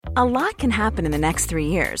A lot can happen in the next 3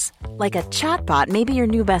 years. Like a chatbot may be your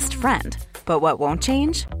new best friend. But what won't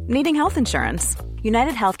change? Needing health insurance.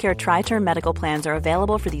 United Healthcare Tri-Term Medical Plans are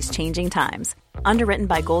available for these changing times. Underwritten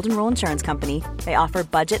by Golden Rule Insurance Company, they offer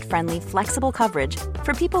budget-friendly, flexible coverage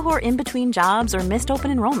for people who are in between jobs or missed open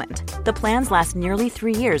enrollment. The plans last nearly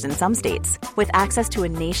 3 years in some states, with access to a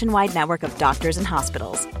nationwide network of doctors and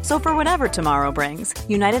hospitals. So for whatever tomorrow brings,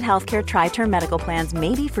 United Healthcare Tri-Term Medical Plans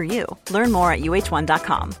may be for you. Learn more at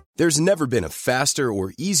uh1.com. There's never been a faster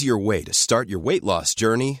or easier way to start your weight loss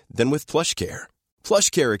journey than with PlushCare.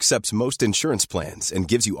 PlushCare accepts most insurance plans and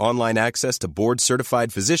gives you online access to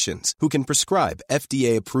board-certified physicians who can prescribe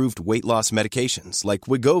FDA-approved weight loss medications like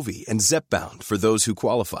Wegovy and Zepbound for those who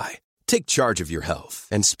qualify. Take charge of your health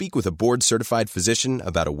and speak with a board-certified physician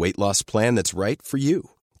about a weight loss plan that's right for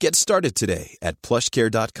you. Get started today at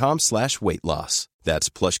plushcare.com/weight loss. That's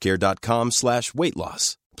plushcare.com/weight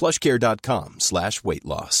loss. plushcare.com/weight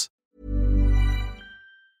loss.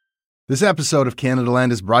 This episode of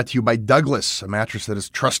Canadaland is brought to you by Douglas, a mattress that is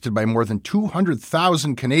trusted by more than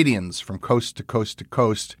 200,000 Canadians from coast to coast to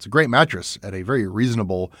coast. It's a great mattress at a very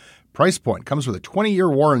reasonable price point. Comes with a 20-year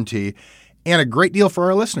warranty and a great deal for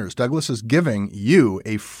our listeners. Douglas is giving you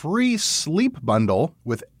a free sleep bundle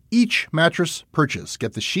with each mattress purchase.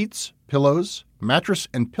 Get the sheets, pillows, mattress,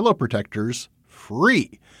 and pillow protectors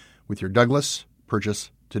free with your Douglas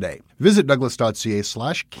purchase today. Visit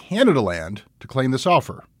douglas.ca/Canadaland to claim this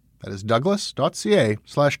offer. That is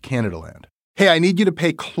douglas.ca/Canadaland. Hey, I need you to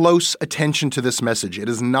pay close attention to this message. It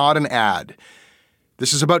is not an ad.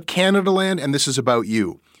 This is about Canadaland, and this is about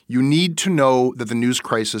you. You need to know that the news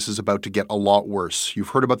crisis is about to get a lot worse. You've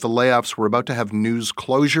heard about the layoffs. We're about to have news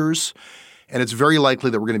closures, and it's very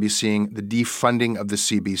likely that we're going to be seeing the defunding of the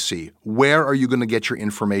CBC. Where are you going to get your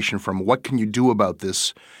information from? What can you do about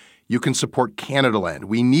this? You can support Canadaland.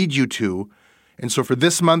 We need you to. And so for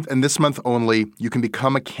this month and this month only, you can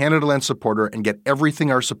become a Canadaland supporter and get everything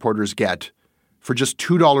our supporters get for just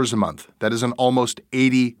 $2 a month. That is an almost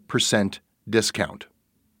 80% discount.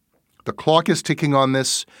 The clock is ticking on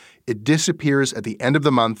this. It disappears at the end of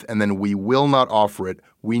the month, and then we will not offer it.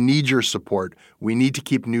 We need your support. We need to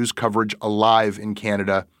keep news coverage alive in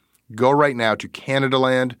Canada. Go right now to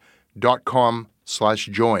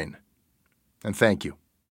canadaland.com/join. And thank you.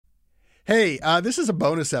 Hey, this is a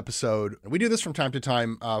bonus episode. We do this from time to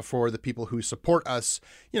time for the people who support us,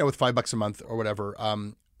 with $5 a month or whatever.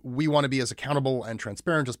 We want to be as accountable and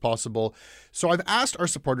transparent as possible. So I've asked our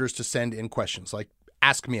supporters to send in questions, like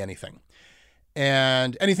ask me anything.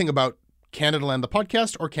 And anything about Canadaland, the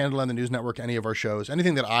podcast, or Canadaland, the news network, any of our shows,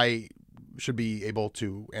 anything that I should be able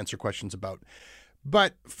to answer questions about.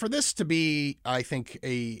 But for this to be, I think,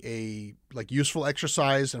 a useful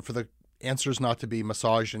exercise, and for the answers not to be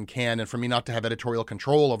massaged and canned, and for me not to have editorial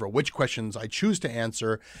control over which questions I choose to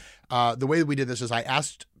answer, the way that we did this is I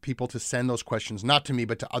asked people to send those questions, not to me,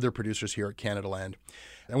 but to other producers here at Canadaland.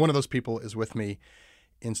 And one of those people is with me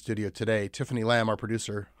in studio today, Tiffany Lamb, our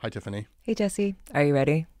producer. Hi, Tiffany. Hey, Jesse. Are you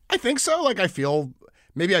ready? I think so. I feel,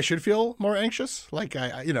 maybe I should feel more anxious. I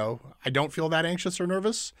don't feel that anxious or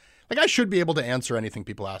nervous. I should be able to answer anything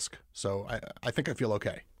people ask. So I think I feel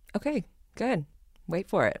okay. Okay, good. Wait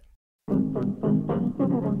for it.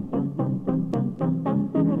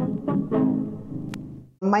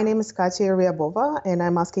 My name is Katya Ryabova, and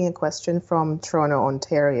I'm asking a question from Toronto,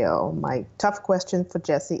 Ontario. My tough question for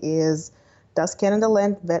Jesse is, does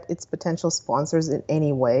Canadaland vet its potential sponsors in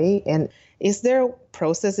any way? And is there a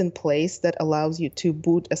process in place that allows you to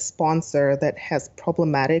boot a sponsor that has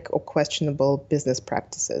problematic or questionable business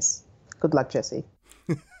practices? Good luck, Jesse.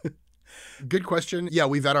 Good question. Yeah,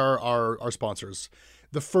 we vet our sponsors.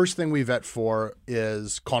 The first thing we vet for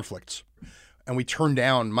is conflicts. And we turn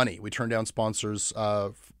down money. We turn down sponsors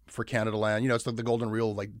for Canadaland. It's like the golden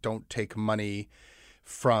rule, don't take money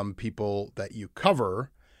from people that you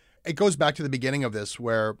cover. It goes back to the beginning of this,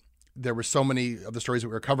 where there were so many of the stories that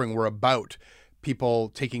we were covering were about people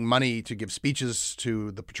taking money to give speeches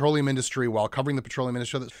to the petroleum industry while covering the petroleum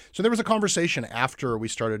industry. So there was a conversation after we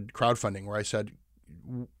started crowdfunding where I said,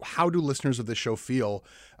 how do listeners of this show feel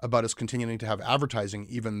about us continuing to have advertising,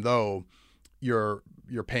 even though you're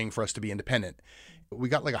paying for us to be independent? We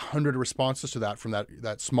got 100 responses to that from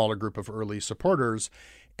that smaller group of early supporters.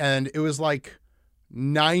 And it was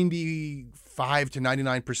 95 to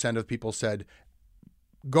 99% of people said,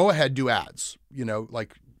 go ahead, do ads.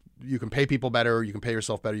 You can pay people better, you can pay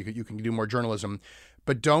yourself better, you can do more journalism,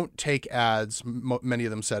 but don't take ads, many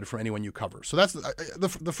of them said, from anyone you cover. So that's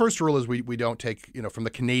the first rule is we don't take, from the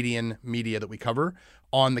Canadian media that we cover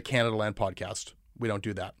on the Canadaland podcast. We don't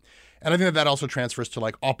do that. And I think that also transfers to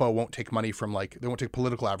Oppo won't take money from they won't take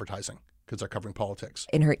political advertising because they're covering politics.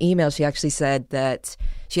 In her email, she actually said that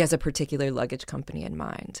she has a particular luggage company in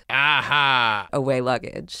mind. Aha! Away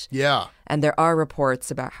Luggage. Yeah. And there are reports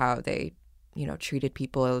about how they, treated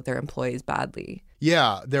people, their employees badly.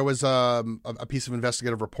 Yeah, there was a piece of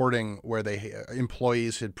investigative reporting where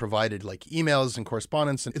employees had provided like emails and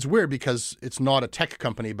correspondence. And it's weird because it's not a tech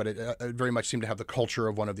company, but it very much seemed to have the culture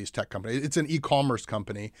of one of these tech companies. It's an e-commerce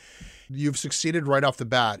company. You've succeeded right off the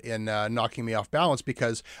bat in knocking me off balance,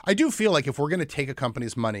 because I do feel like if we're going to take a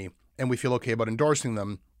company's money and we feel okay about endorsing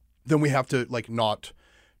them, then we have to like not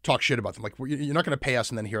talk shit about them. Like you're not going to pay us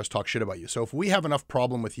and then hear us talk shit about you. So if we have enough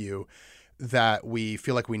problem with you that we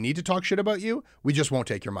feel like we need to talk shit about you, we just won't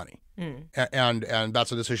take your money. And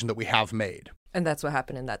that's a decision that we have made. And that's what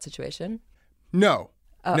happened in that situation? No.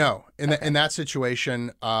 Oh, no. okay. In that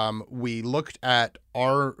situation, we looked at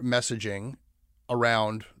our messaging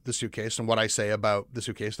around the suitcase and what I say about the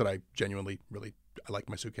suitcase, that I genuinely I like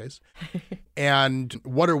my suitcase. And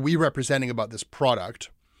what are we representing about this product?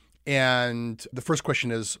 And the first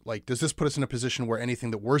question is, like, does this put us in a position where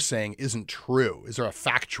anything that we're saying isn't true? Is there a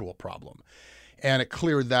factual problem? And it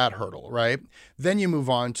cleared that hurdle, right? Then you move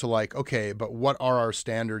on to like, okay, but what are our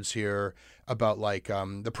standards here about like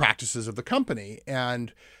the practices of the company?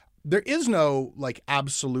 And there is no like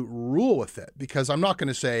absolute rule with it, because I'm not going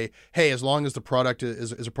to say, hey, as long as the product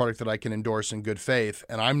is a product that I can endorse in good faith,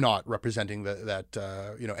 and I'm not representing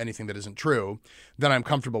anything that isn't true, then I'm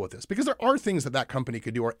comfortable with this. Because there are things that company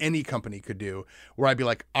could do, or any company could do, where I'd be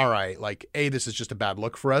like, all right, like A, this is just a bad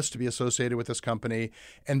look for us to be associated with this company,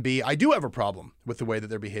 and B, I do have a problem with the way that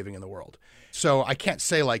they're behaving in the world. So I can't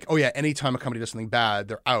say like, oh yeah, anytime a company does something bad,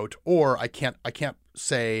 they're out, or I can't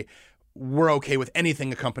say we're okay with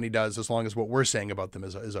anything a company does as long as what we're saying about them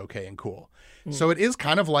is okay and cool. So it is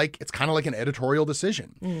kind of like an editorial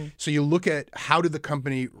decision. So you look at, how did the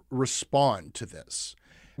company respond to this?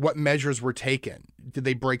 What measures were taken? Did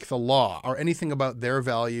they break the law? Or anything about their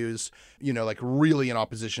values, like really in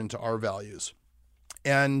opposition to our values?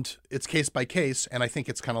 And it's case by case. And I think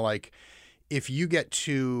it's kind of like, if you get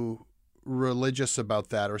too religious about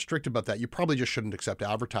that or strict about that, you probably just shouldn't accept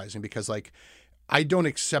advertising, because like, I don't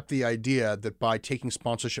accept the idea that by taking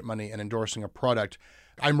sponsorship money and endorsing a product,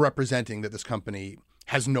 I'm representing that this company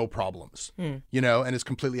has no problems, and is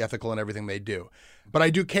completely ethical in everything they do. But I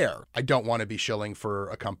do care. I don't want to be shilling for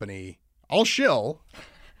a company. I'll shill.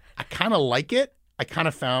 I kind of like it. I kind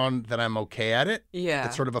of found that I'm okay at it. Yeah.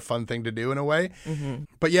 It's sort of a fun thing to do in a way.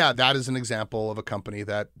 But yeah, that is an example of a company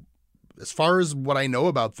that, as far as what I know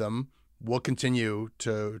about them, will continue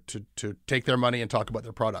to take their money and talk about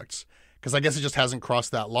their products. Because I guess it just hasn't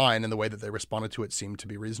crossed that line, and the way that they responded to it seemed to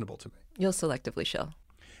be reasonable to me. You'll selectively shill.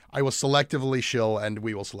 I will selectively shill, and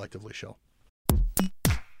we will selectively shill.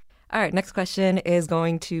 All right, next question is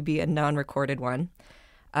going to be a non-recorded one.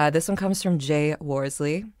 This one comes from Jay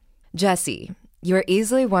Worsley. Jesse, you're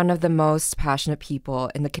easily one of the most passionate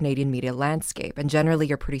people in the Canadian media landscape, and generally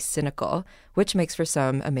you're pretty cynical, which makes for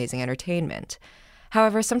some amazing entertainment.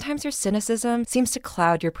 However, sometimes your cynicism seems to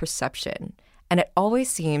cloud your perception, and it always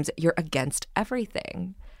seems you're against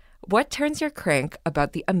everything. What turns your crank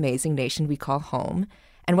about the amazing nation we call home,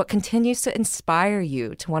 and what continues to inspire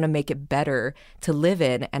you to want to make it better to live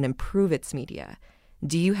in and improve its media?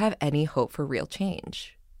 Do you have any hope for real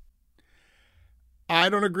change? I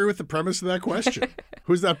don't agree with the premise of that question.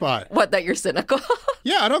 Who's that by? What, that you're cynical?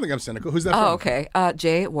 Yeah, I don't think I'm cynical. Who's that from? Oh, okay.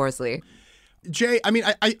 Jay Worsley. Jay, I mean,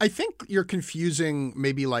 I think you're confusing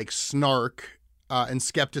maybe like snark and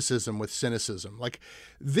skepticism with cynicism. Like,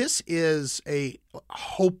 this is a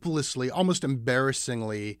hopelessly, almost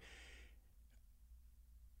embarrassingly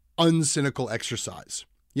uncynical exercise.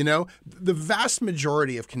 The vast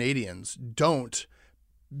majority of Canadians don't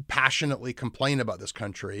passionately complain about this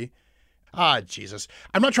country. Jesus.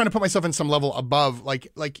 I'm not trying to put myself in some level above.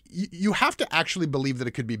 Like you have to actually believe that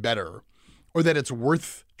it could be better, or that it's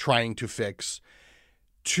worth trying to fix,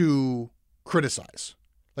 to criticize.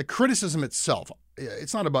 Like, criticism itself,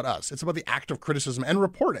 it's not about us. It's about the act of criticism and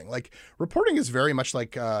reporting. Like, reporting is very much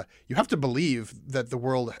like you have to believe that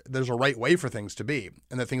there's a right way for things to be,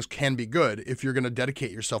 and that things can be good if you're going to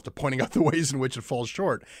dedicate yourself to pointing out the ways in which it falls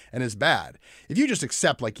short and is bad. If you just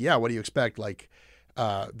accept, like, yeah, what do you expect? Like,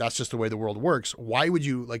 that's just the way the world works. Why would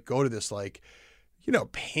you like go to this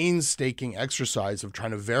painstaking exercise of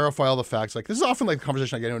trying to verify all the facts? Like, this is often like the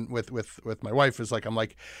conversation I get in with my wife, is like, I'm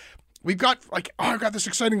like, I've got this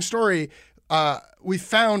exciting story. We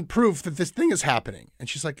found proof that this thing is happening. And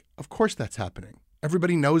she's like, of course that's happening.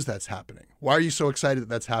 Everybody knows that's happening. Why are you so excited that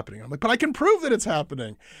that's happening? I'm like, but I can prove that it's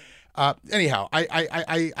happening. Anyhow,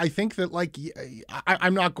 I think that like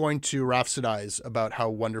I'm not going to rhapsodize about how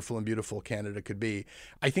wonderful and beautiful Canada could be.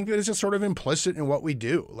 I think that it's just sort of implicit in what we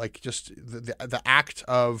do, like just the act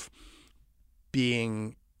of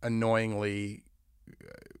being annoyingly,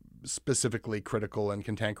 specifically critical and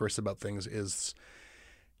cantankerous about things is,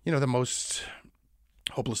 the most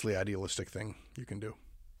hopelessly idealistic thing you can do.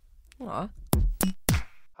 Aw.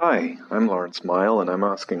 Hi, I'm Lawrence Mile, and I'm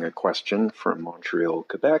asking a question from Montreal,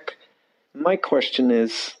 Quebec. My question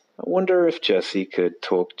is, I wonder if Jesse could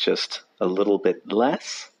talk just a little bit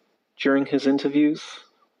less during his interviews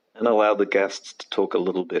and allow the guests to talk a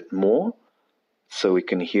little bit more so we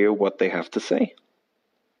can hear what they have to say.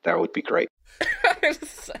 That would be great.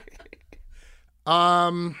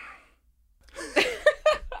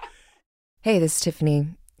 Hey, this is Tiffany.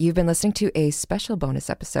 You've been listening to a special bonus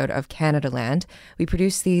episode of Canada Land. We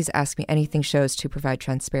produce these Ask Me Anything shows to provide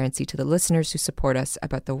transparency to the listeners who support us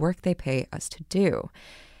about the work they pay us to do.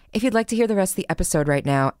 If you'd like to hear the rest of the episode right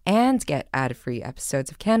now and get ad-free episodes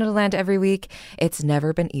of Canada Land every week, it's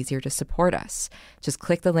never been easier to support us. Just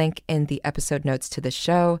click the link in the episode notes to the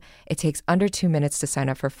show. It takes under 2 minutes to sign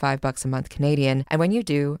up for $5 a month Canadian. And when you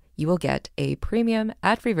do, you will get a premium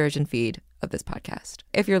ad-free version feed of this podcast.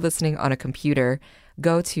 If you're listening on a computer,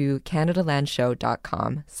 go to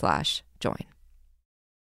CanadaLandShow.com/join.